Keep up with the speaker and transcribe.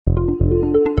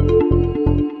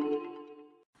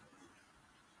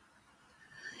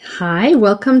Hi,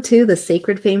 welcome to the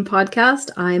Sacred Fame podcast.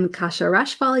 I'm Kasha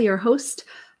Rashfal, your host.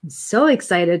 I'm so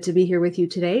excited to be here with you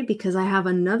today because I have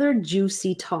another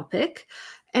juicy topic.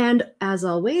 And as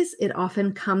always, it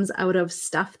often comes out of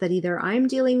stuff that either I'm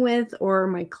dealing with or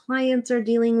my clients are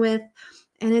dealing with.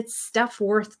 And it's stuff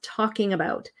worth talking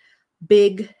about.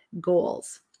 Big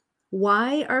goals.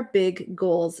 Why are big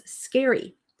goals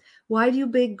scary? Why do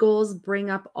big goals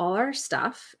bring up all our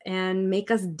stuff and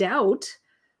make us doubt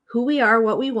who we are,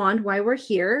 what we want, why we're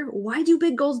here? Why do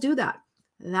big goals do that?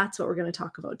 That's what we're going to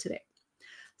talk about today.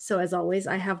 So as always,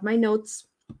 I have my notes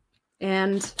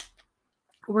and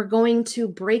we're going to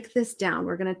break this down.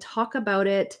 We're going to talk about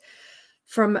it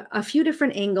from a few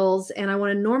different angles, and I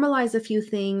want to normalize a few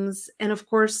things. And of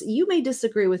course, you may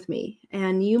disagree with me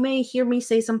and you may hear me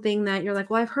say something that you're like,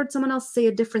 well, I've heard someone else say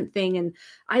a different thing and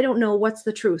I don't know what's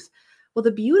the truth. Well,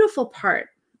 the beautiful part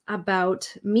about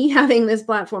me having this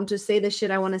platform to say the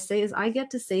shit I want to say is I get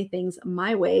to say things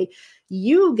my way.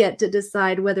 You get to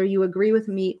decide whether you agree with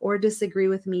me or disagree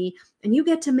with me, and you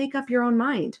get to make up your own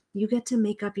mind. You get to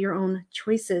make up your own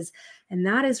choices. And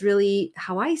that is really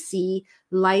how I see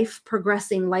life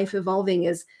progressing, life evolving,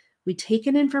 is we take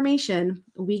in information,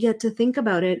 we get to think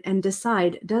about it and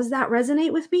decide, does that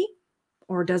resonate with me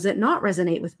or does it not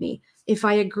resonate with me? If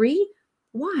I agree,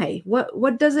 why?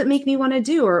 What does it make me want to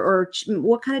do? Or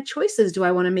what kind of choices do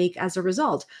I want to make as a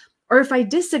result? Or if I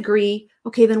disagree,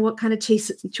 okay, then what kind of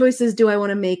choices do I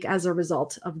want to make as a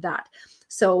result of that?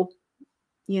 So,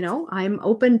 I'm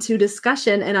open to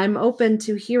discussion and I'm open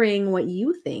to hearing what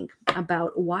you think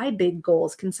about why big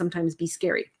goals can sometimes be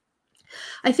scary.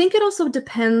 I think it also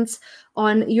depends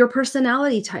on your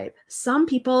personality type. Some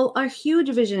people are huge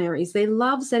visionaries. They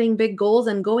love setting big goals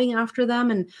and going after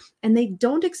them, and they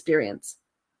don't experience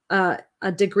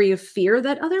a degree of fear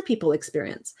that other people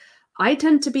experience. I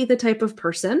tend to be the type of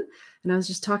person, and I was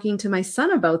just talking to my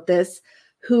son about this,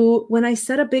 who, when I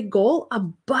set a big goal, a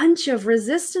bunch of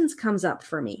resistance comes up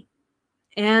for me.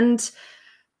 And,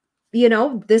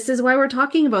 this is why we're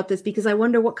talking about this, because I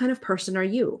wonder, what kind of person are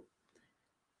you?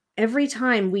 Every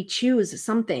time we choose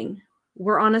something,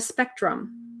 we're on a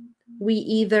spectrum. We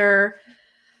either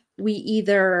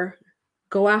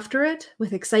go after it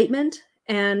with excitement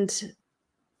and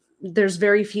there's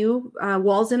very few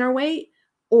walls in our way,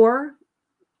 or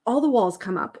all the walls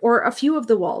come up, or a few of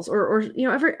the walls, or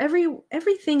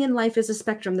everything in life is a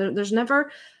spectrum. There's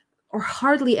never or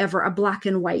hardly ever a black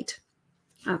and white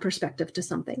perspective to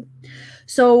something.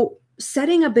 So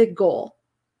setting a big goal,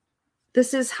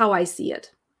 this is how I see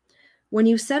it. When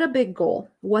you set a big goal,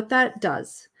 what that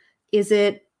does is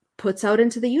it puts out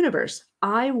into the universe,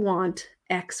 I want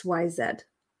X, Y, Z.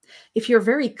 If you're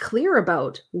very clear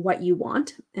about what you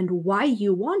want and why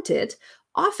you want it,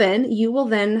 often you will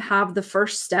then have the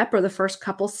first step or the first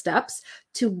couple steps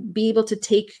to be able to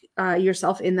take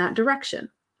yourself in that direction,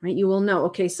 right? You will know,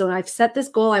 okay, so I've set this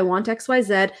goal. I want X, Y,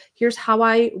 Z. Here's how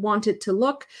I want it to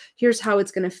look. Here's how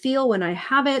it's going to feel when I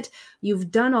have it.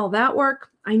 You've done all that work.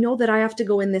 I know that I have to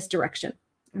go in this direction.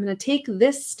 I'm going to take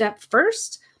this step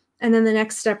first, and then the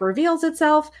next step reveals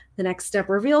itself. The next step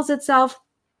reveals itself.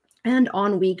 And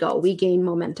on we go. We gain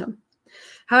momentum.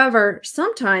 However,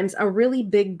 sometimes a really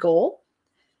big goal,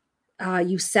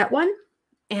 you set one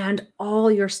and all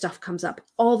your stuff comes up.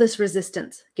 All this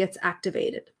resistance gets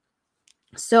activated.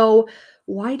 So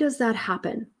why does that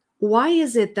happen? Why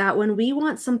is it that when we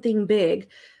want something big,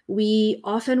 we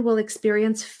often will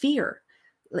experience fear?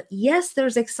 Yes,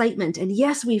 there's excitement. And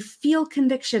yes, we feel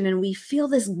conviction and we feel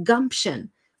this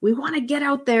gumption. We want to get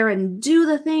out there and do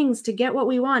the things to get what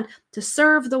we want, to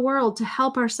serve the world, to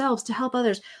help ourselves, to help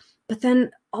others. But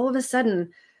then all of a sudden,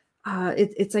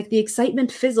 it's like the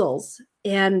excitement fizzles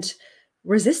and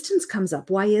resistance comes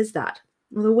up. Why is that?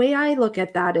 Well, the way I look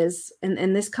at that is,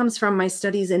 and this comes from my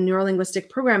studies in neurolinguistic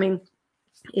programming,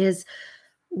 is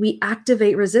we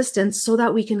activate resistance so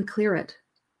that we can clear it.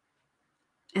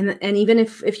 And even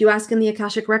if you ask in the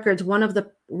Akashic Records, one of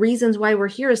the reasons why we're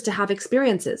here is to have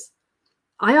experiences.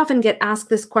 I often get asked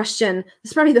this question.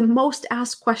 This is probably the most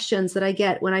asked questions that I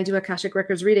get when I do Akashic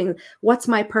Records reading. What's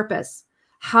my purpose?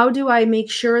 How do I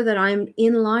make sure that I'm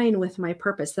in line with my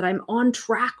purpose, that I'm on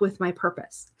track with my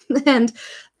purpose? And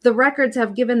the records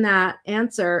have given that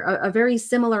answer, a very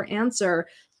similar answer,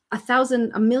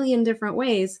 a million different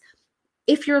ways.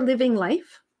 If you're living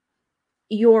life,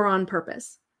 you're on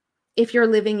purpose. If you're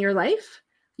living your life,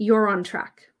 you're on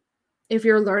track. If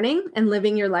you're learning and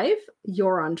living your life,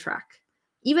 you're on track.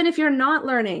 Even if you're not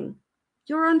learning,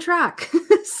 you're on track.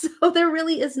 So there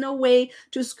really is no way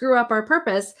to screw up our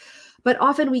purpose. But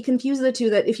often we confuse the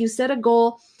two, that if you set a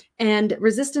goal and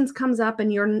resistance comes up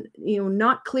and you're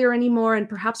not clear anymore, and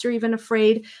perhaps you're even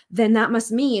afraid, then that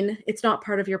must mean it's not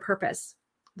part of your purpose.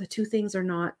 The two things are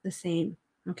not the same.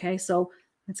 Okay, so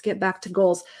let's get back to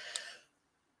goals.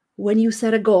 When you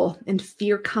set a goal and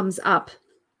fear comes up,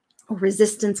 or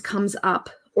resistance comes up,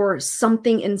 or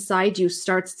something inside you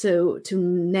starts to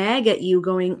nag at you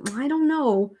going, I don't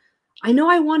know. I know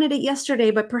I wanted it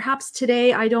yesterday, but perhaps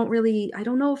today I don't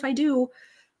know if I do.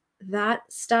 That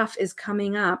stuff is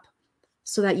coming up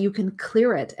so that you can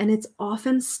clear it. And it's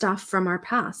often stuff from our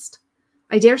past.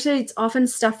 I dare say it's often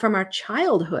stuff from our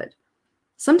childhood.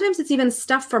 Sometimes it's even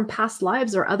stuff from past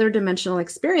lives or other dimensional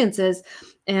experiences.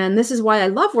 And this is why I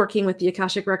love working with the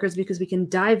Akashic Records, because we can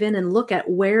dive in and look at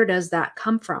where does that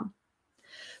come from.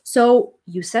 So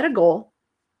you set a goal,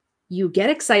 you get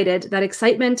excited, that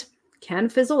excitement can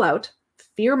fizzle out,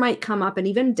 fear might come up and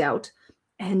even doubt,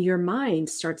 and your mind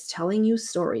starts telling you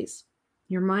stories.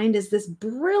 Your mind is this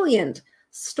brilliant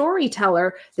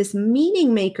storyteller, this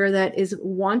meaning maker that is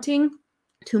wanting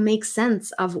to make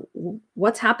sense of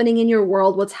what's happening in your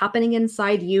world, what's happening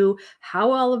inside you,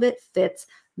 how all of it fits,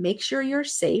 make sure you're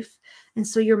safe. And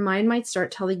so your mind might start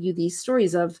telling you these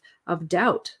stories of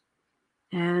doubt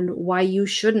and why you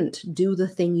shouldn't do the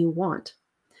thing you want.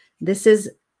 This is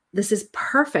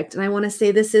perfect. And I want to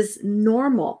say this is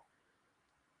normal.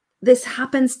 This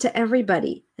happens to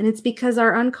everybody. And it's because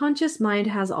our unconscious mind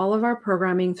has all of our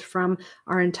programming from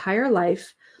our entire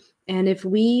life. And if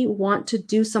we want to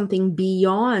do something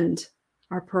beyond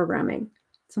our programming,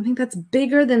 something that's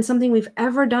bigger than something we've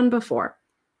ever done before,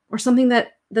 or something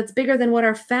that's bigger than what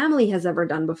our family has ever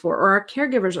done before, or our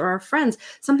caregivers or our friends,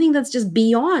 something that's just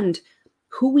beyond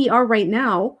who we are right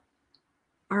now,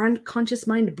 our unconscious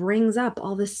mind brings up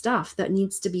all this stuff that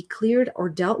needs to be cleared or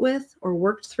dealt with or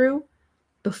worked through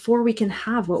before we can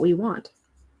have what we want.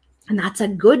 And that's a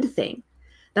good thing.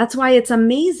 That's why it's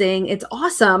amazing. It's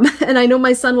awesome. And I know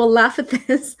my son will laugh at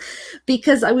this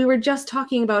because we were just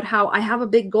talking about how I have a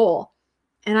big goal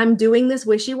and I'm doing this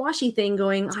wishy-washy thing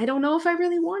going, I don't know if I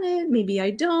really want it. Maybe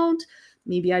I don't.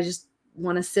 Maybe I just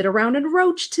want to sit around and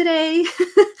roach today.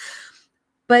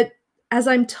 But as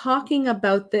I'm talking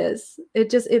about this,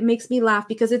 it makes me laugh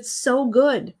because it's so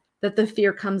good that the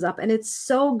fear comes up, and it's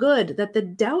so good that the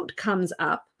doubt comes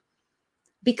up,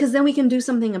 because then we can do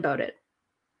something about it.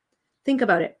 Think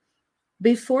about it.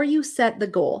 Before you set the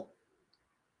goal,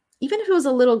 even if it was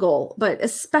a little goal, but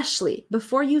especially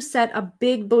before you set a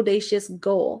big bodacious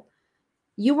goal,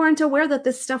 you weren't aware that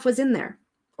this stuff was in there.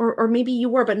 Or maybe you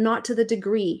were, but not to the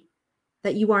degree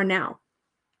that you are now.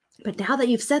 But now that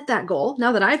you've set that goal,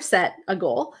 now that I've set a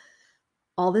goal,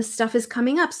 all this stuff is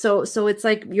coming up. So it's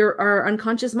like our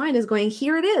unconscious mind is going,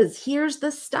 here it is. Here's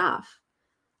the stuff.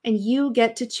 And you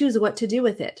get to choose what to do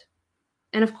with it.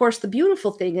 And of course, the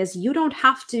beautiful thing is you don't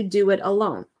have to do it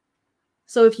alone.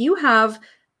 So if you have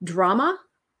drama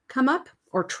come up,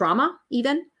 or trauma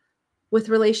even, with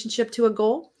relationship to a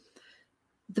goal,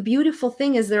 the beautiful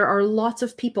thing is there are lots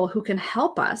of people who can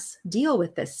help us deal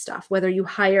with this stuff, whether you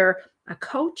hire a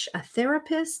coach, a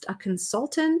therapist, a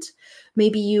consultant,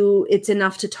 maybe it's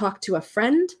enough to talk to a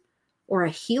friend or a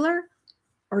healer,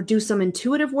 or do some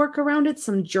intuitive work around it,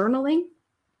 some journaling.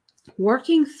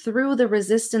 Working through the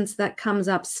resistance that comes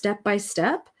up step by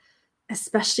step,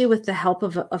 especially with the help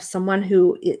of someone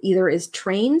who either is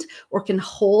trained or can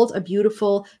hold a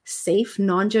beautiful, safe,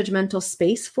 non-judgmental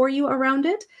space for you around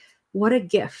it. What a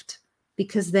gift,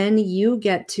 because then you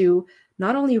get to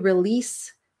not only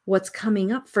release what's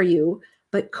coming up for you,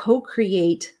 but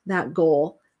co-create that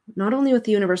goal, not only with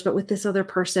the universe, but with this other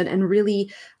person, and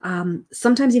really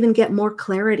sometimes even get more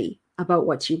clarity about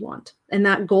what you want. And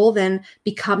that goal then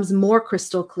becomes more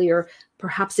crystal clear.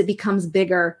 Perhaps it becomes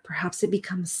bigger, perhaps it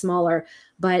becomes smaller,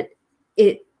 but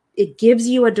it gives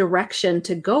you a direction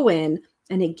to go in,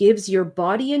 and it gives your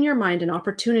body and your mind an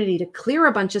opportunity to clear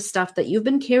a bunch of stuff that you've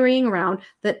been carrying around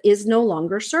that is no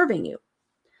longer serving you.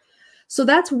 So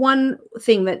that's one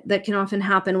thing that can often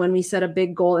happen when we set a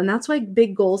big goal. And that's why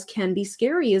big goals can be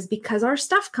scary, is because our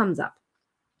stuff comes up.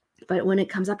 But when it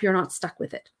comes up, you're not stuck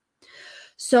with it.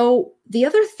 So the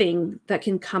other thing that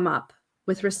can come up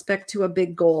with respect to a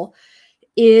big goal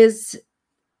is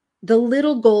the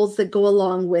little goals that go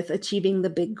along with achieving the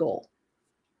big goal.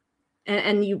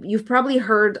 And you've probably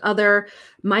heard other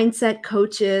mindset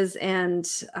coaches and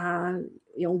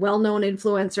well-known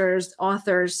influencers,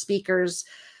 authors, speakers,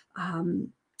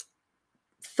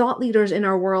 thought leaders in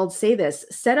our world say this: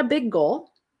 set a big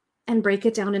goal and break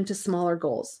it down into smaller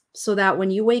goals, so that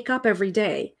when you wake up every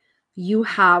day, you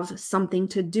have something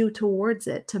to do towards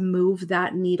it, to move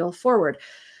that needle forward.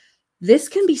 This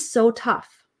can be so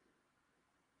tough.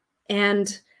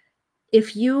 And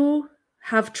if you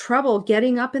have trouble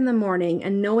getting up in the morning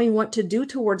and knowing what to do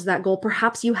towards that goal,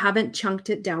 perhaps you haven't chunked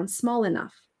it down small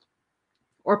enough.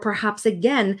 Or perhaps,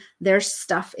 again, there's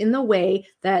stuff in the way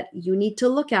that you need to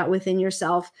look at within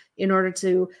yourself in order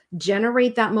to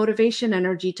generate that motivation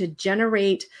energy, to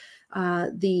generate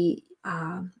the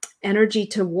energy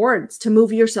to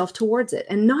move yourself towards it.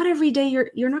 And not every day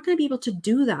you're not going to be able to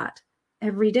do that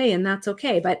every day, and that's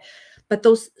okay. But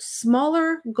those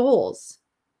smaller goals,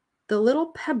 the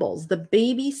little pebbles, the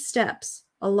baby steps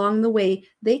along the way,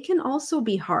 they can also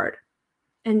be hard,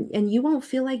 and you won't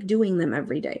feel like doing them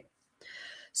every day.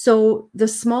 So the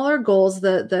smaller goals,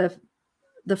 the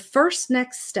first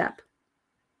next step,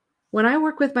 when I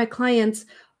work with my clients,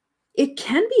 it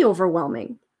can be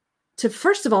overwhelming to,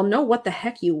 first of all, know what the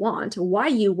heck you want, why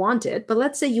you want it. But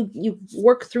let's say you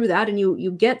work through that and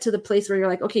you get to the place where you're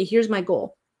like, okay, here's my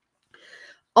goal.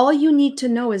 All you need to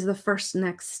know is the first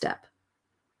next step.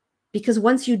 Because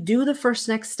once you do the first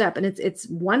next step, and it's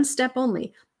one step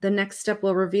only, the next step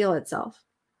will reveal itself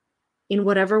in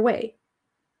whatever way.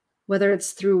 Whether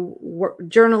it's through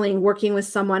journaling, working with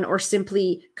someone, or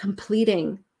simply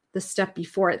completing the step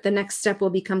before it, the next step will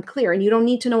become clear. And you don't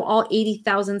need to know all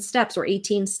 80,000 steps or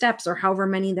 18 steps or however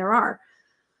many there are,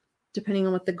 depending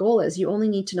on what the goal is. You only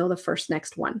need to know the first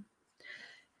next one.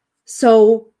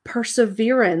 So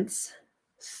perseverance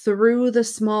through the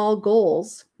small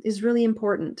goals is really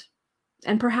important.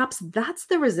 And perhaps that's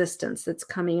the resistance that's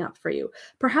coming up for you.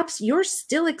 Perhaps you're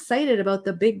still excited about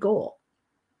the big goal.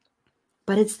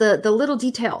 But it's the little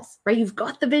details, right? You've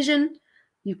got the vision.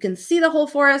 You can see the whole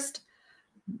forest.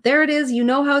 There it is. You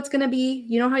know how it's going to be.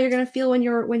 You know how you're going to feel when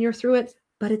you're through it.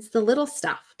 But it's the little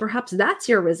stuff. Perhaps that's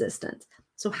your resistance.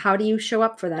 So how do you show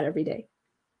up for that every day?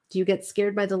 Do you get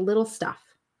scared by the little stuff,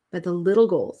 by the little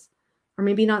goals? Or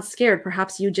maybe not scared.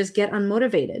 Perhaps you just get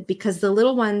unmotivated because the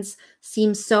little ones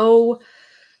seem so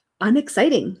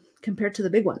unexciting compared to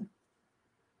the big one.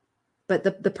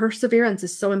 But the perseverance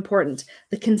is so important.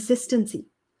 The consistency,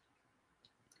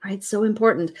 right? So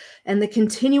important. And the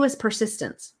continuous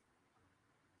persistence,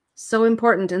 so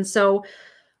important. And so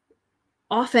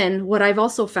often what I've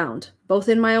also found, both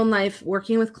in my own life,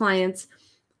 working with clients,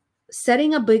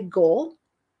 setting a big goal,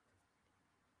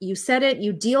 you set it,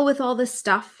 you deal with all this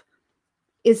stuff,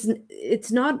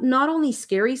 it's not only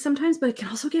scary sometimes, but it can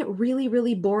also get really,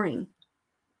 really boring.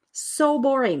 So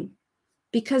boring.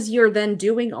 Because you're then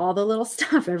doing all the little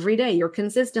stuff every day. You're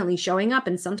consistently showing up.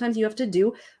 And sometimes you have to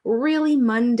do really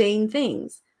mundane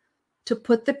things to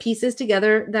put the pieces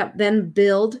together that then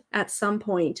build at some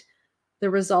point the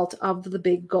result of the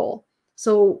big goal.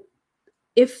 So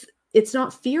if it's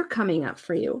not fear coming up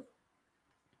for you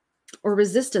or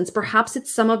resistance, perhaps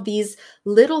it's some of these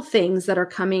little things that are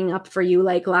coming up for you,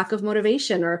 like lack of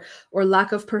motivation or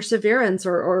lack of perseverance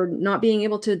or not being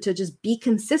able to just be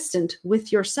consistent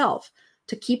with yourself,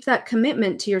 to keep that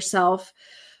commitment to yourself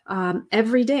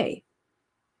every day.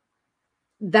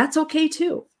 That's okay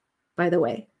too, by the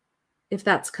way, if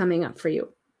that's coming up for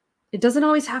you. It doesn't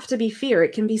always have to be fear.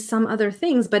 It can be some other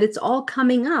things, but it's all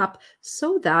coming up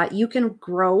so that you can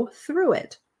grow through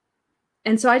it.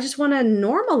 And so I just want to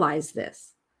normalize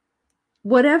this.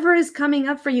 Whatever is coming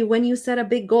up for you when you set a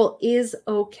big goal is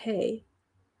okay.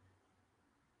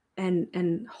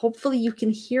 And hopefully you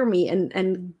can hear me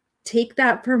and take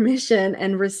that permission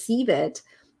and receive it.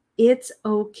 It's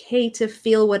okay to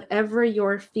feel whatever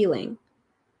you're feeling.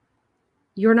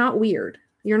 You're not weird.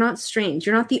 You're not strange.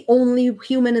 You're not the only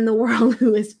human in the world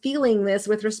who is feeling this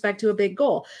with respect to a big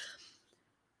goal.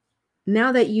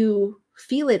 Now that you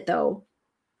feel it, though,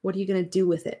 what are you going to do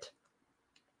with it?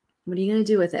 What are you going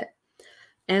to do with it?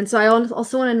 And so I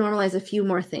also want to normalize a few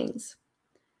more things.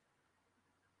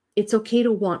 It's okay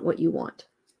to want what you want.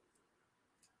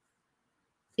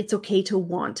 It's okay to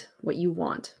want what you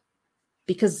want,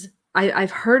 because I've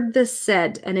heard this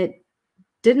said, and it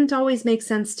didn't always make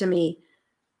sense to me,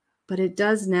 but it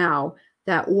does now,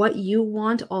 that what you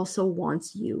want also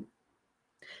wants you.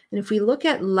 And if we look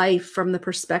at life from the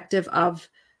perspective of,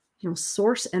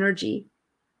 source energy,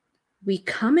 we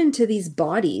come into these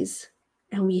bodies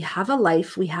and we have a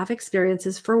life, we have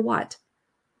experiences for what?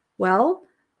 Well,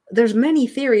 there's many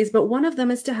theories, but one of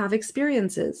them is to have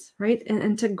experiences, right?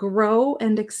 And to grow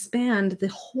and expand the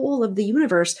whole of the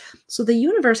universe. So the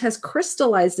universe has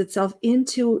crystallized itself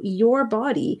into your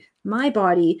body, my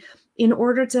body, in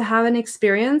order to have an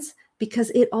experience, because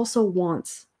it also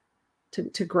wants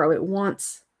to grow. It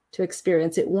wants to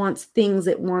experience. It wants things.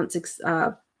 It wants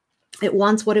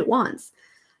what it wants.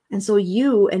 And so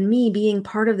you and me being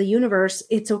part of the universe,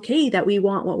 it's okay that we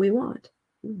want what we want.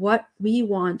 What we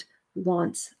want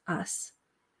wants us.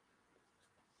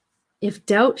 If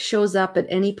doubt shows up at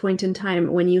any point in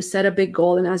time when you set a big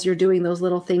goal and as you're doing those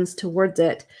little things towards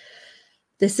it,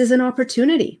 this is an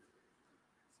opportunity.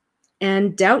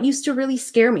 And doubt used to really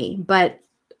scare me, but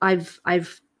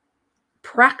I've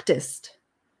practiced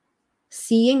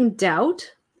seeing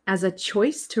doubt as a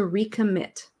choice to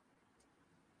recommit.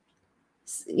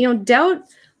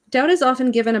 Doubt is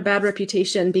often given a bad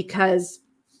reputation because,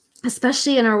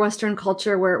 especially in our Western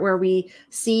culture where we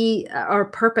see our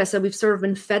purpose, and we've sort of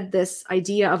been fed this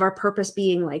idea of our purpose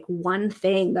being like one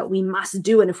thing that we must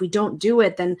do. And if we don't do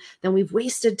it, then we've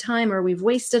wasted time or we've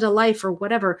wasted a life or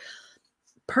whatever.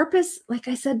 Purpose, like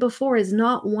I said before, is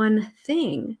not one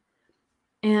thing.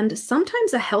 And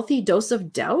sometimes a healthy dose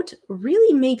of doubt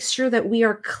really makes sure that we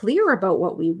are clear about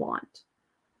what we want.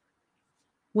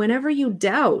 Whenever you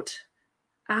doubt,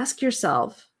 ask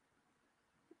yourself,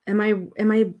 am I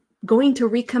going to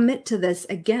recommit to this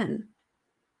again?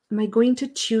 Am I going to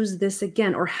choose this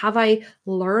again? Or have I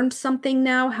learned something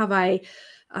now? Have I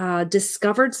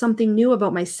discovered something new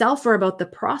about myself or about the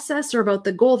process or about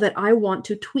the goal that I want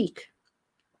to tweak?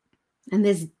 And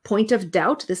this point of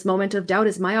doubt, this moment of doubt,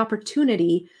 is my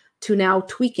opportunity to now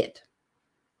tweak it.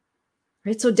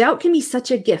 Right? So doubt can be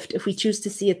such a gift if we choose to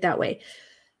see it that way.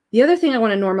 The other thing I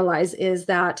want to normalize is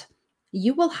that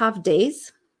you will have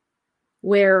days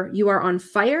where you are on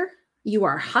fire, you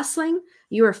are hustling,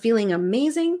 you are feeling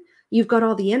amazing, you've got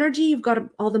all the energy, you've got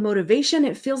all the motivation,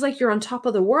 it feels like you're on top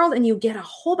of the world, and you get a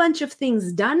whole bunch of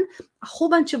things done, a whole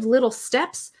bunch of little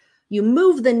steps, you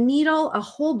move the needle a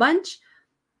whole bunch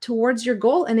towards your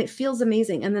goal, and it feels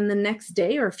amazing. And then the next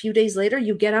day or a few days later,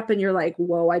 you get up and you're like,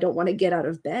 whoa, I don't want to get out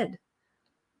of bed.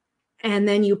 And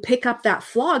then you pick up that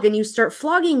flog and you start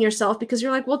flogging yourself because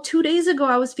you're like, well, 2 days ago,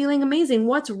 I was feeling amazing.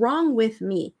 What's wrong with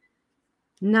me?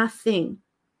 Nothing.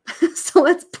 So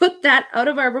let's put that out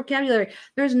of our vocabulary.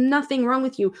 There's nothing wrong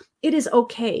with you. It is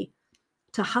okay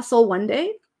to hustle one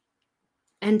day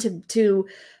and to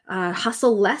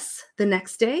hustle less the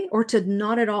next day, or to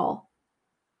not at all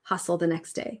hustle the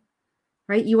next day,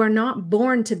 right? You are not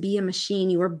born to be a machine.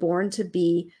 You are born to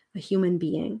be a human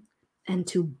being and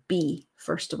to be,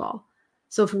 first of all.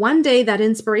 So if one day that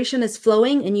inspiration is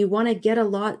flowing and you want to get a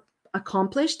lot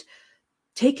accomplished,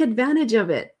 take advantage of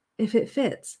it if it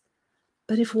fits.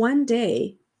 But if one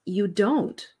day you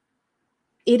don't,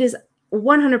 it is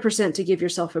 100% to give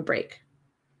yourself a break,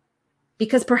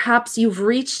 because perhaps you've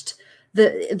reached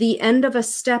the end of a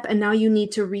step and now you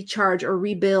need to recharge or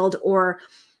rebuild, or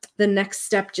the next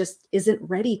step just isn't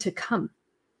ready to come.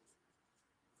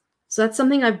 So that's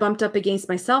something I've bumped up against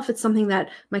myself. It's something that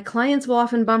my clients will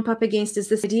often bump up against, is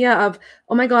this idea of,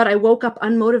 oh my God, I woke up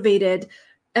unmotivated.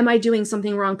 Am I doing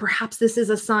something wrong? Perhaps this is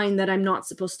a sign that I'm not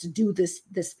supposed to do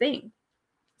this thing.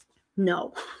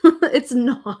 No, it's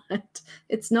not.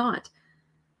 It's not.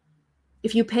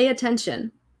 If you pay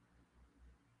attention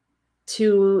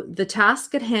to the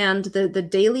task at hand, the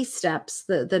daily steps,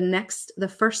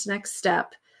 the first next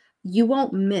step, you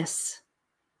won't miss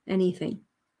anything.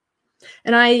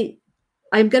 And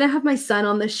I'm going to have my son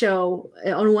on the show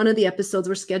on one of the episodes.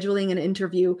 We're scheduling an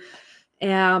interview.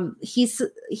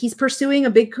 He's pursuing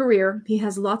a big career. He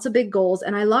has lots of big goals.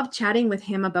 And I love chatting with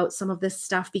him about some of this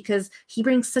stuff because he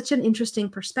brings such an interesting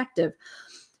perspective.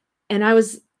 And I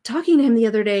was talking to him the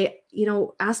other day,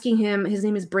 asking him, his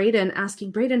name is Braden,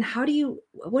 asking Braden,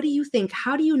 what do you think?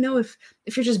 How do you know if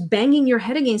you're just banging your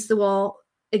head against the wall,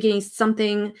 against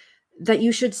something that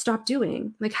you should stop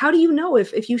doing? Like, how do you know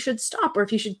if you should stop or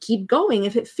if you should keep going,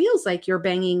 if it feels like you're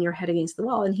banging your head against the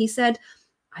wall? And he said,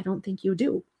 I don't think you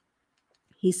do.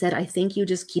 He said, I think you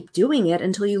just keep doing it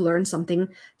until you learn something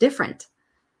different.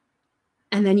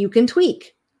 And then you can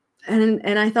tweak. And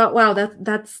I thought, wow,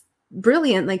 that's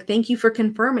brilliant. Like, thank you for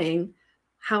confirming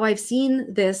how I've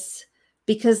seen this,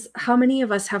 because how many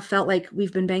of us have felt like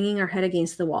we've been banging our head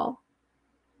against the wall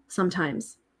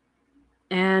sometimes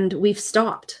and we've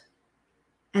stopped.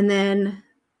 And then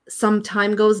some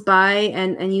time goes by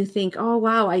and you think, oh,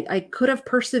 wow, I could have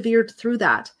persevered through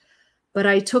that, but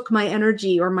I took my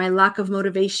energy or my lack of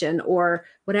motivation or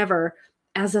whatever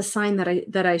as a sign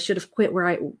that I should have quit, where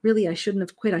I shouldn't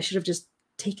have quit. I should have just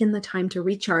taken the time to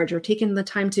recharge, or taken the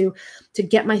time to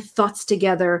get my thoughts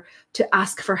together, to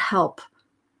ask for help,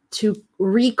 to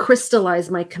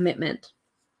recrystallize my commitment.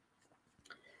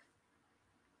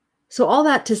 So all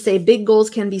that to say, big goals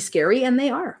can be scary, and they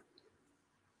are.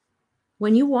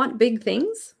 When you want big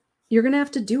things, you're going to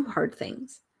have to do hard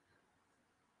things.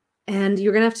 And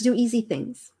you're going to have to do easy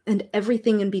things and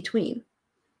everything in between.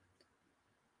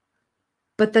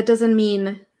 But that doesn't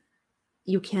mean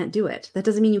you can't do it. That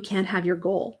doesn't mean you can't have your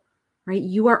goal, right?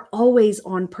 You are always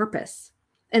on purpose.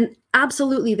 And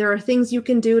absolutely, there are things you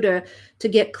can do to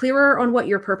get clearer on what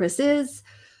your purpose is,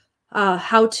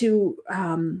 how to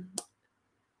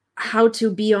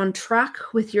be on track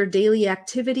with your daily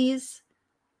activities,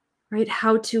 right?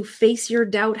 How to face your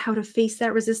doubt, how to face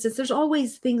that resistance. There's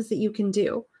always things that you can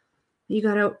do. You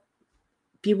got to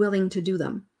be willing to do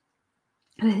them.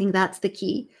 And I think that's the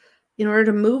key. In order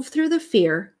to move through the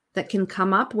fear that can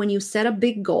come up when you set a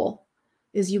big goal,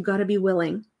 is you got to be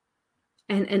willing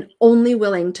and only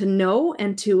willing to know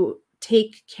and to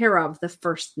take care of the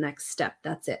first next step.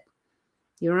 That's it.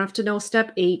 You don't have to know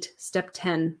step 8, step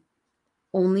 10,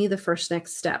 only the first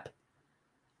next step.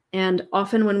 And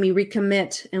often when we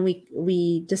recommit and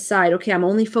we decide, okay, I'm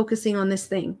only focusing on this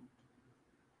thing,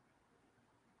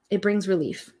 it brings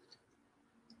relief.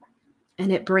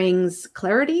 And it brings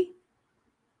clarity.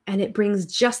 And it brings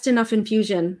just enough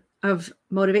infusion of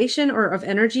motivation or of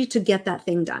energy to get that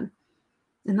thing done.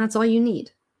 And that's all you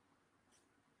need.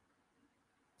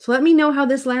 So let me know how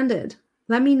this landed.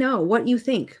 Let me know what you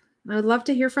think. I would love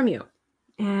to hear from you.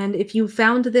 And if you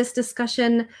found this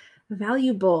discussion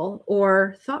valuable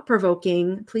or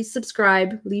thought-provoking, please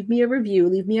subscribe, leave me a review,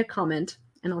 leave me a comment,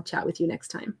 and I'll chat with you next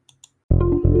time.